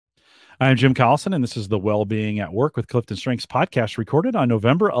I'm Jim Collison, and this is the Wellbeing at Work with CliftonStrengths podcast recorded on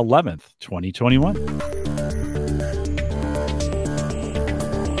November 11th, 2021.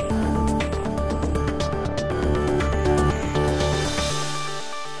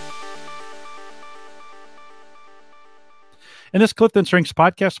 In this CliftonStrengths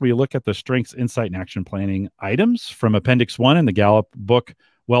podcast, we look at the strengths, insight, and action planning items from Appendix 1 in the Gallup book,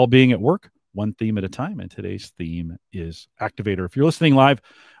 Wellbeing at Work, one theme at a time. And today's theme is Activator. If you're listening live,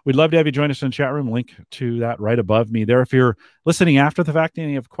 we'd love to have you join us in the chat room. Link to that right above me there. If you're listening after the fact and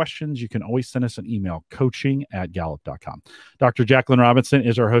you have questions, you can always send us an email, coaching@gallup.com. Dr. Jacqueline Robinson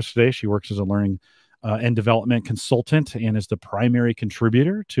is our host today. She works as a learning and development consultant and is the primary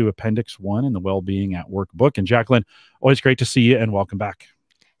contributor to Appendix 1 in the Wellbeing at Work book. And Jacqueline, always great to see you and welcome back.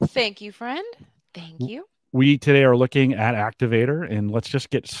 Thank you, friend. Thank you. We today are looking at Activator, and let's just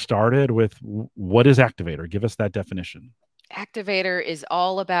get started with what is Activator? Give us that definition. Activator is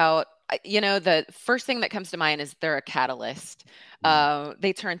all about, the first thing that comes to mind is they're a catalyst.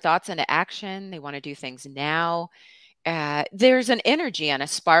 They turn thoughts into action. They want to do things now. There's an energy and a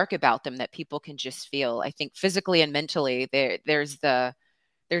spark about them that people can just feel. I think physically and mentally, there's an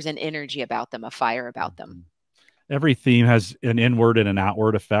energy about them, a fire about them. Every theme has an inward and an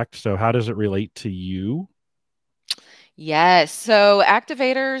outward effect. So how does it relate to you? Yes. So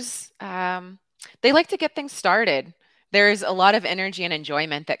activators, they like to get things started. There's a lot of energy and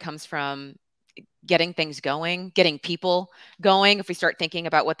enjoyment that comes from getting things going, getting people going. If we start thinking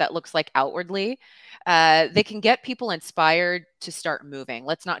about what that looks like outwardly, they can get people inspired to start moving.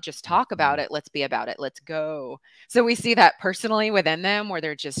 Let's not just talk about it. Let's be about it. Let's go. So we see that personally within them where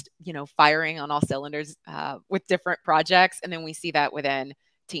they're just, firing on all cylinders with different projects. And then we see that within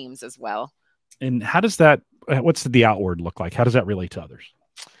teams as well. And what's the outward look like? How does that relate to others?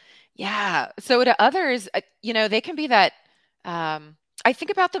 Yeah. So to others, they can be that, I think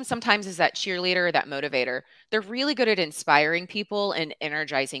about them sometimes as that cheerleader, that motivator. They're really good at inspiring people and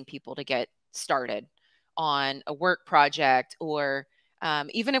energizing people to get started on a work project, or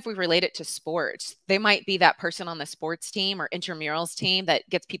even if we relate it to sports, they might be that person on the sports team or intramurals team that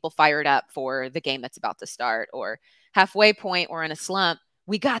gets people fired up for the game that's about to start, or halfway point or in a slump.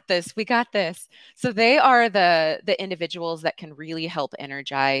 We got this. We got this. So they are the individuals that can really help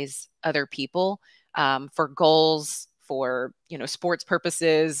energize other people for goals, for sports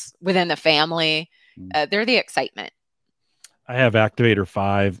purposes, within the family. They're the excitement. I have Activator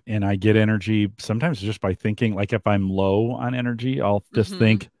 5, and I get energy sometimes just by thinking. Like if I'm low on energy, I'll just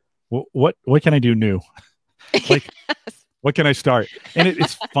think, what can I do new? Like, yes. What can I start? And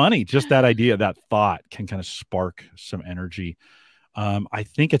it's funny, just that idea, that thought can kind of spark some energy. I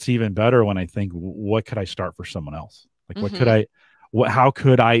think it's even better when I think, what could I start for someone else? Like, how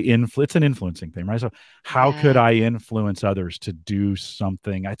could I influence? It's an influencing thing, right? So how could I influence others to do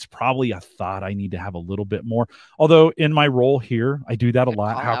something? It's probably a thought I need to have a little bit more. Although in my role here, I do that a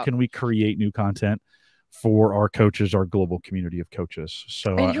lot. How can we create new content for our coaches, our global community of coaches?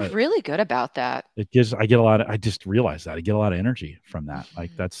 So and you're really good about that. I just realized that I get a lot of energy from that.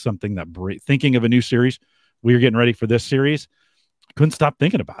 Like that's something that thinking of a new series, we were getting ready for this series. Couldn't stop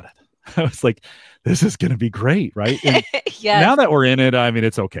thinking about it. I was like, this is going to be great, right? And now that we're in it, I mean,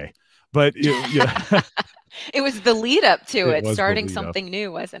 it's okay. But it was the lead up to it starting something new,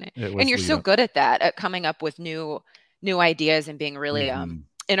 wasn't it? And you're so good at that, at coming up with new ideas and being really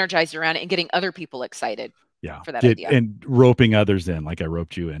energized around it and getting other people excited for that idea. And roping others in, like I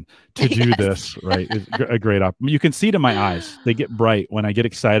roped you in to do this, right? It's a great opportunity. You can see it in my eyes. They get bright. When I get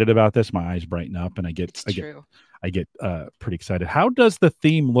excited about this, my eyes brighten up and I get pretty excited. How does the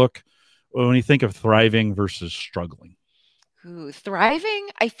theme look when you think of thriving versus struggling? Thriving,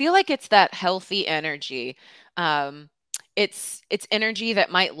 I feel like it's that healthy energy. It's energy that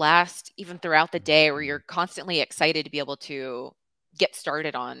might last even throughout the day, where you're constantly excited to be able to get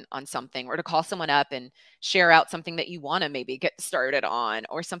started on something, or to call someone up and share out something that you want to maybe get started on,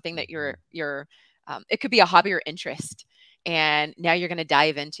 or something that you're it could be a hobby or interest, and now you're going to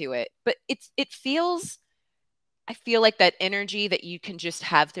dive into it. But I feel like that energy that you can just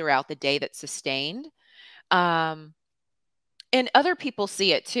have throughout the day that's sustained. And other people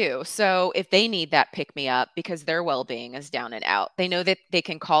see it too. So if they need that pick me up because their well-being is down and out, they know that they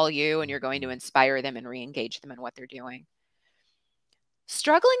can call you and you're going to inspire them and re-engage them in what they're doing.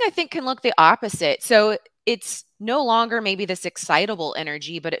 Struggling, I think, can look the opposite. So it's no longer maybe this excitable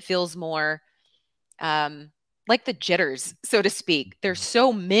energy, but it feels more like the jitters, so to speak. There's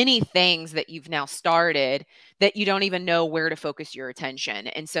so many things that you've now started that you don't even know where to focus your attention.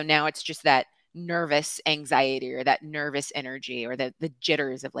 And so now it's just that nervous anxiety, or that nervous energy, or the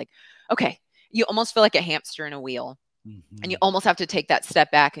jitters of like, okay, you almost feel like a hamster in a wheel. And you Mhm. almost have to take that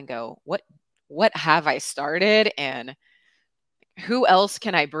step back and go, what have I started, and who else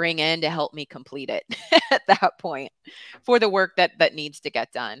can I bring in to help me complete it at that point for the work that needs to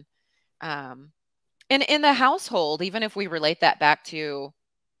get done. Um, and in the household, even if we relate that back to,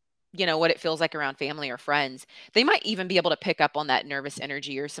 what it feels like around family or friends, they might even be able to pick up on that nervous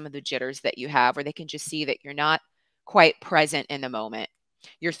energy or some of the jitters that you have, or they can just see that you're not quite present in the moment.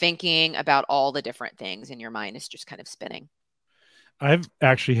 You're thinking about all the different things and your mind is just kind of spinning. I've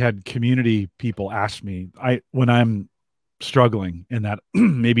actually had community people ask me, when I'm struggling in that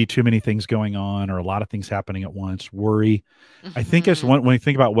maybe too many things going on or a lot of things happening at once, worry. I think as Hmm. when you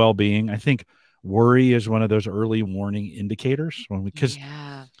think about well-being, I think worry is one of those early warning indicators because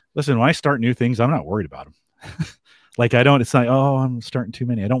Yeah. listen, when I start new things, I'm not worried about them. Like I don't, it's like, oh, I'm starting too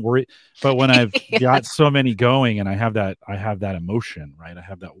many. I don't worry. But when I've got Yes. so many going and I have that emotion, right? I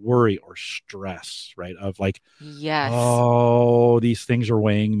have that worry or stress, right? Of like, Yes. oh, these things are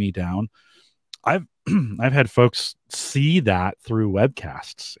weighing me down. I've I've had folks see that through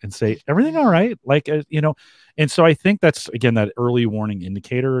webcasts and say, everything all Mhm. right? Like, and so I think that's again that early warning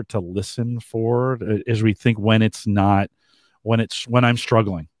indicator to listen for as we think when it's not when I'm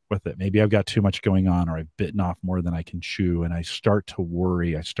struggling with it. Maybe I've got too much going on or I've bitten off more than I can chew and I start to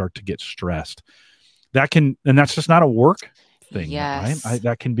worry, I start to get stressed. And that's just not a work thing, that right? Yes.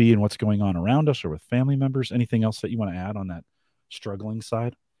 That can be in what's going on around us or with family members. Anything else that you want to add on that struggling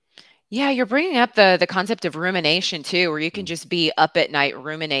side? Yeah, you're bringing up the concept of rumination too, where you can Mm. just be up at night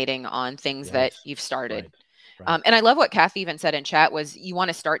ruminating on things that Yes. you've started. Right. Right. And I love what Kathy even said in chat was you want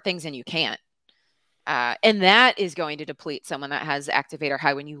to start things and you can't. And that is going to deplete someone that has activator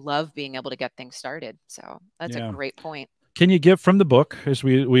high when you love being able to get things started. So that's a Yeah. great point. Can you give from the book as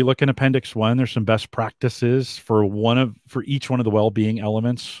we look in Appendix 1? There's some best practices for each one of the well-being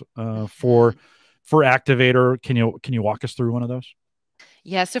elements Mhm. for activator. Can you walk us through one of those?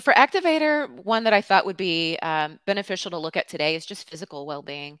 Yeah, so for activator, one that I thought would be beneficial to look at today is just physical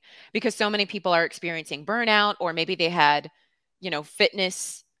well-being, because so many people are experiencing burnout, or maybe they had,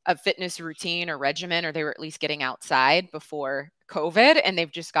 a fitness routine or regimen, or they were at least getting outside before COVID, and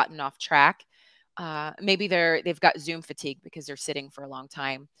they've just gotten off track. Maybe they've got Zoom fatigue because they're sitting for a long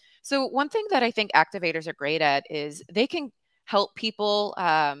time. So one thing that I think activators are great at is they can help people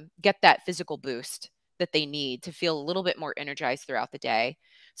get that physical boost that they need to feel a little bit more energized throughout the day.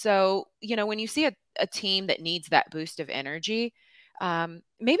 So, when you see a team that needs that boost of energy,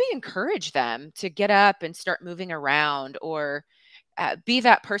 maybe encourage them to get up and start moving around, or be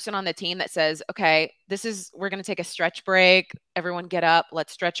that person on the team that says, okay, we're going to take a stretch break. Everyone get up.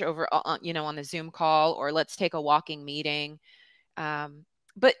 Let's stretch over, on the Zoom call, or let's take a walking meeting.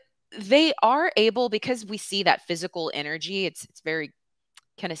 But they are able, because we see that physical energy, it's very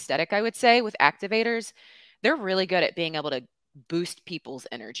kinesthetic, I would say, with activators. They're really good at being able to boost people's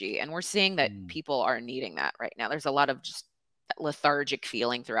energy. And we're seeing that Mm. people are needing that right now. There's a lot of just lethargic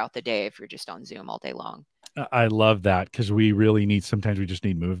feeling throughout the day if you're just on Zoom all day long. I love that because sometimes we just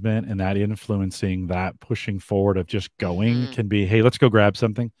need movement, and that influencing that pushing forward of just going Hmm. can be, hey, let's go grab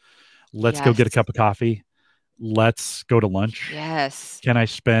something. Let's go Yes. get a cup of coffee. Let's go to lunch. Yes. Can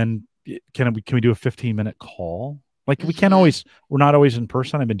we do a 15-minute call? Like Hmm. we're not always in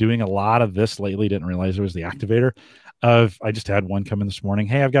person. I've been doing a lot of this lately. Didn't realize it was the activator of, I just had one come in this morning.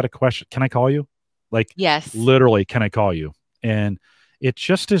 Hey, I've got a question. Can I call you? Like Yes. literally, can I call you? And it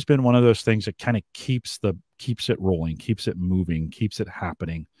just has been one of those things that kind of keeps it rolling, keeps it moving, keeps it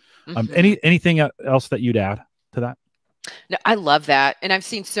happening. Hmm. Anything else that you'd add to that? No, I love that, and I've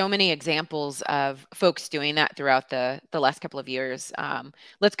seen so many examples of folks doing that throughout the last couple of years.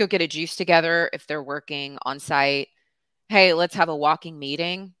 Let's go get a juice together if they're working on site. Hey, let's have a walking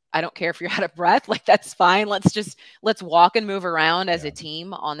meeting. I don't care if you're out of breath, like that's fine. Let's walk and move around as a Yeah.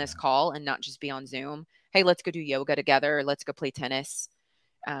 team on this Yeah. call and not just be on Zoom. Hey, let's go do yoga together. Let's go play tennis.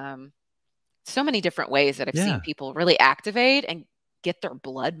 Um, so many different ways that I've seen Yeah. people really activate and get their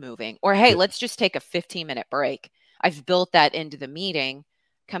blood moving. Or hey, let's just take a 15-minute break. I've built that into the meeting.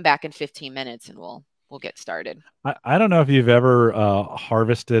 Come back in 15 minutes and we'll get started. I don't know if you've ever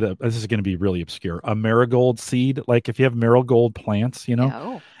harvested this is going to be really obscure, a marigold seed. Like if you have marigold plants,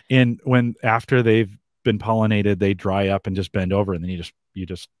 No. and when after they've been pollinated, they dry up and just bend over, and then you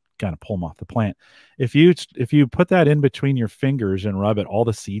just kind of pull them off the plant. If you put that in between your fingers and rub it, all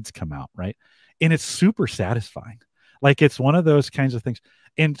the seeds come out, right? And it's super satisfying. Like it's one of those kinds of things.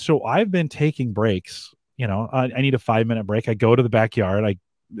 And so I've been taking breaks. I need a 5-minute break. I go to the backyard.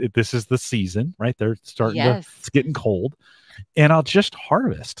 This is the season, right? It's Yes. getting cold, and I'll just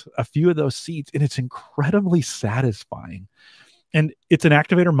harvest a few of those seeds, and it's incredibly satisfying. and it's an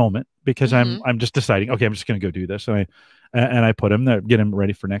activator moment because Mm-hmm. I'm just deciding, okay, I'm just going to go do this, and I put him there, get him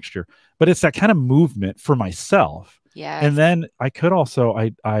ready for next year. But it's that kind of movement for myself. And Yes. then I could also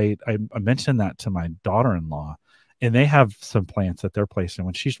I mentioned that to my daughter-in-law, and they have some plants at their place, and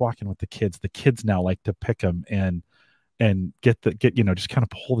when she's walking with the kids now like to pick them and get just kind of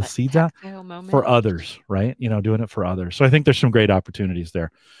pull the That seeds out tactile for moment. others, right? Doing it for others. So I think there's some great opportunities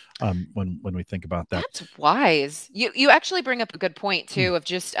there, when we think about that. That's wise. You actually bring up a good point too of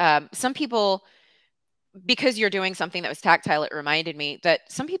just some people, because you're doing something that was tactile, it reminded me that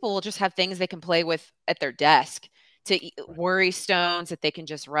some people will just have things they can play with at their desk Right, worry stones that they can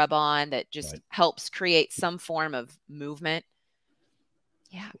just rub on that just right. helps create some form of movement.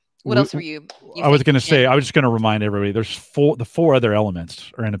 Yeah. What we, else were you I was going thinking to say, in? I was just going to remind everybody there's the four other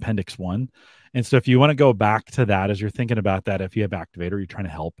elements are in Appendix 1. And so if you want to go back to that, as you're thinking about that, if you have Activator, you're trying to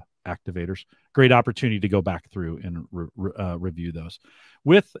help activators, great opportunity to go back through and review those.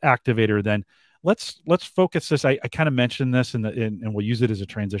 With Activator, then let's focus this. I kind of mentioned this and we'll use it as a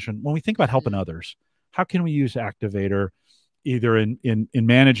transition. When we think about helping Mhm. others, how can we use Activator either in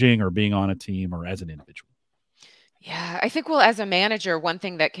managing or being on a team or as an individual? Yeah, I think, well, as a manager, one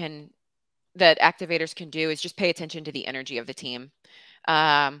thing that activators can do is just pay attention to the energy of the team.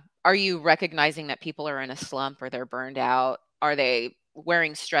 Are you recognizing that people are in a slump or they're burned out? Are they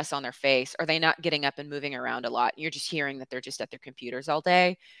wearing stress on their face? Are they not getting up and moving around a lot? You're just hearing that they're just at their computers all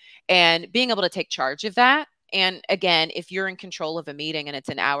day, and being able to take charge of that. And again, if you're in control of a meeting and it's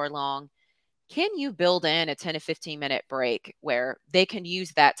an hour long, can you build in a 10 to 15-minute break where they can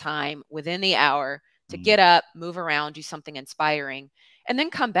use that time within the hour to Mm, get up, move around, do something inspiring, and then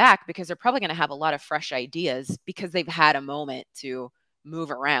come back because they're probably going to have a lot of fresh ideas because they've had a moment to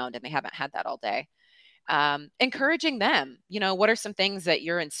move around and they haven't had that all day. Encouraging them, what are some things that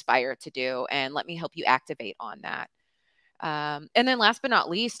you're inspired to do? And let me help you activate on that. And then last but not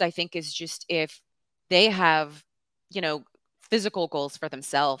least, I think is just if they have, you know, physical goals for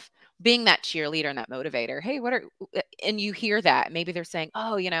themselves, being that cheerleader and that motivator. Hey, and you hear that. Maybe they're saying,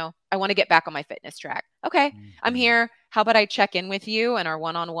 oh, I want to get back on my fitness track. Okay, I'm mhm. here. How about I check in with you and our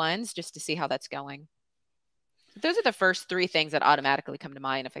one on ones just to see how that's going? Those are the first three things that automatically come to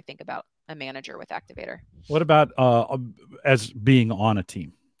mind if I think about a manager with Activator. What about as being on a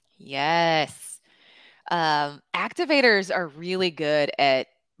team? Yes. Activators are really good at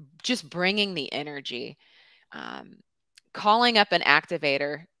just bringing the energy. Um, Calling up an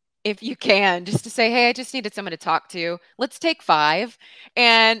activator if you can, just to say, hey, I just needed someone to talk to. Let's take five.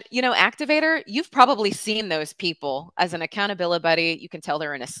 And, activator, you've probably seen those people as an accountability buddy. You can tell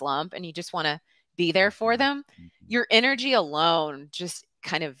they're in a slump and you just want to be there for Mhm, them. mhm. Your energy alone just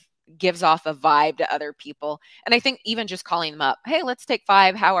kind of gives off a vibe to other people. And I think even just calling them up, hey, let's take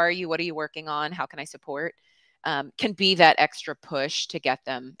five. How are you? What are you working on? How can I support? Can be that extra push to get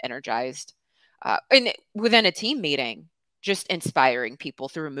them energized. And within a team meeting, just inspiring people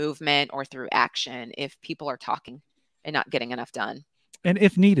through movement or through action if people are talking and not getting enough done. And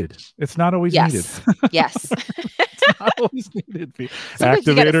if needed, it's not always needed. Yes. Yes. It's not always needed. Sometimes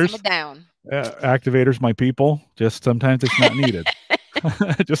you got to simmer Activators, down. activators, my people. Just sometimes it's not needed.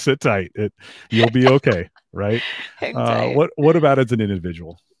 Just sit tight. You'll be okay, right? Hang tight. What about as an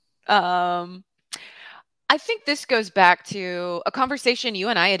individual? Um, I think this goes back to a conversation you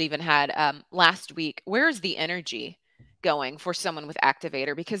and I had even had last week. Where is the energy going for someone with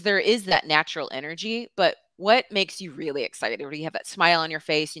activator? Because there is that natural energy, but what makes you really excited? Or do you have that smile on your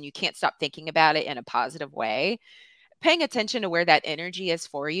face and you can't stop thinking about it in a positive way? Paying attention to where that energy is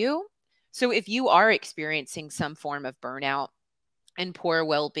for you. So if you are experiencing some form of burnout and poor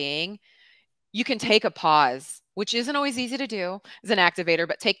well-being, you can take a pause, which isn't always easy to do as an activator,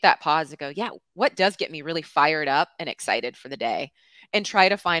 but take that pause and go, yeah, what does get me really fired up and excited for the day? And try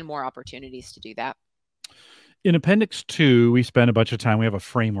to find more opportunities to do that. In Appendix 2, we spend a bunch of time. We have a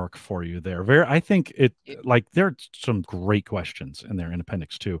framework for you there. I think there are some great questions in there in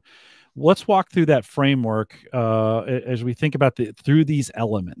Appendix 2. Let's walk through that framework as we think about through these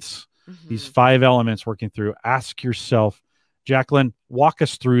elements, these Mm-hmm. 5 elements working through. Ask yourself, Jacqueline, walk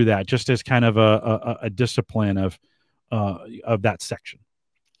us through that just as kind of a discipline of that section.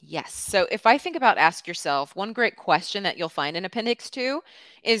 Yes. So if I think about ask yourself, one great question that you'll find in Appendix 2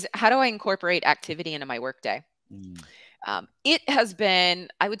 is how do I incorporate activity into my workday? Mm, It has been,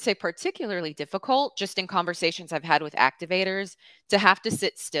 I would say, particularly difficult just in conversations I've had with activators to have to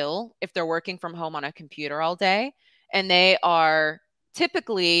sit still if they're working from home on a computer all day. And they are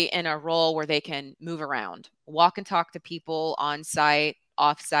typically in a role where they can move around, walk and talk to people on site,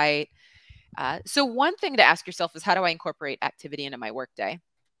 off site. So, one thing to ask yourself is how do I incorporate activity into my workday?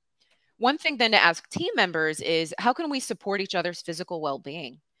 One thing then to ask team members is, how can we support each other's physical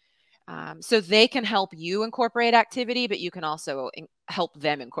well-being? So they can help you incorporate activity, but you can also help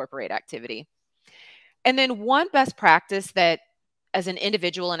them incorporate activity. And then one best practice that as an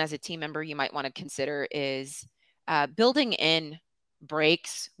individual and as a team member you might want to consider is building in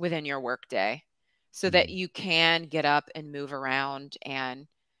breaks within your workday so that you can get up and move around and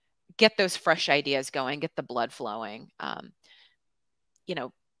get those fresh ideas going, get the blood flowing. You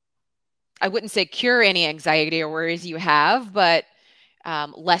know, I wouldn't say cure any anxiety or worries you have, but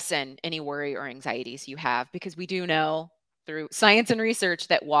lessen any worry or anxieties you have, because we do know through science and research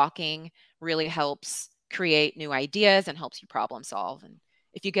that walking really helps create new ideas and helps you problem solve. And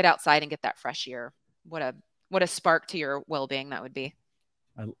if you get outside and get that fresh air, what a spark to your well-being that would be.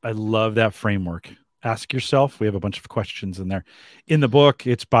 I love that framework. Ask yourself. We have a bunch of questions in there. In the book,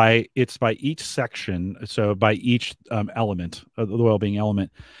 it's by each section, so by each element of the well-being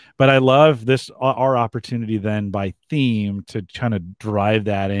element. But I love this our opportunity then by theme to kind of drive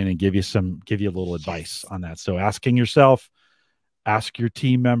that in and give you a little advice on that. So asking yourself, ask your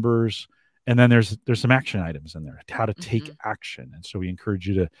team members, and then there's some action items in there, how to take action. And so we encourage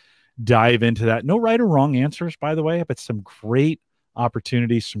you to dive into that. No right or wrong answers, by the way, but some great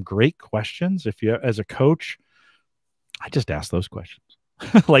opportunities, some great questions. If you, as a coach, I just ask those questions.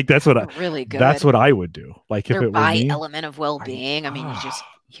 Like that's what that's what I would do. Like if it were me, element of well-being. I mean,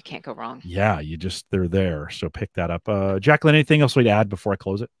 you can't go wrong. Yeah, they're there. So pick that up. Jacqueline, anything else we'd add before I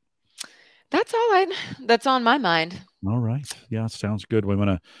close it? That's on my mind. All right. Yeah, sounds good. We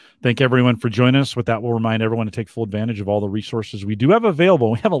want to thank everyone for joining us. With that, we'll remind everyone to take full advantage of all the resources we do have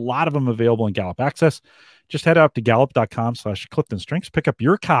available. We have a lot of them available in Gallup Access. Just head out to gallup.com/CliftonStrengths. Pick up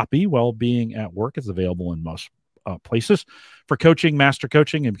your copy. Wellbeing at Work is available in most places. For coaching, master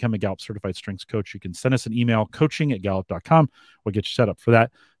coaching, and become a Gallup certified strengths coach, you can send us an email, coaching@gallup.com. We'll get you set up for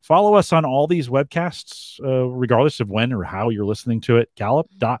that. Follow us on all these webcasts, regardless of when or how you're listening to it,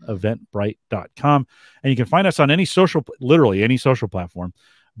 gallup.eventbrite.com. And you can find us on literally any social platform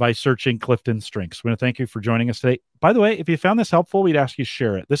by searching Clifton Strengths. We want to thank you for joining us today. By the way, if you found this helpful, we'd ask you to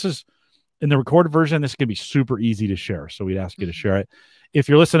share it. This is in the recorded version. This can be super easy to share. So we'd ask you to share it. If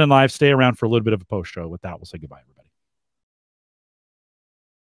you're listening live, stay around for a little bit of a post show. With that, we'll say goodbye, everybody.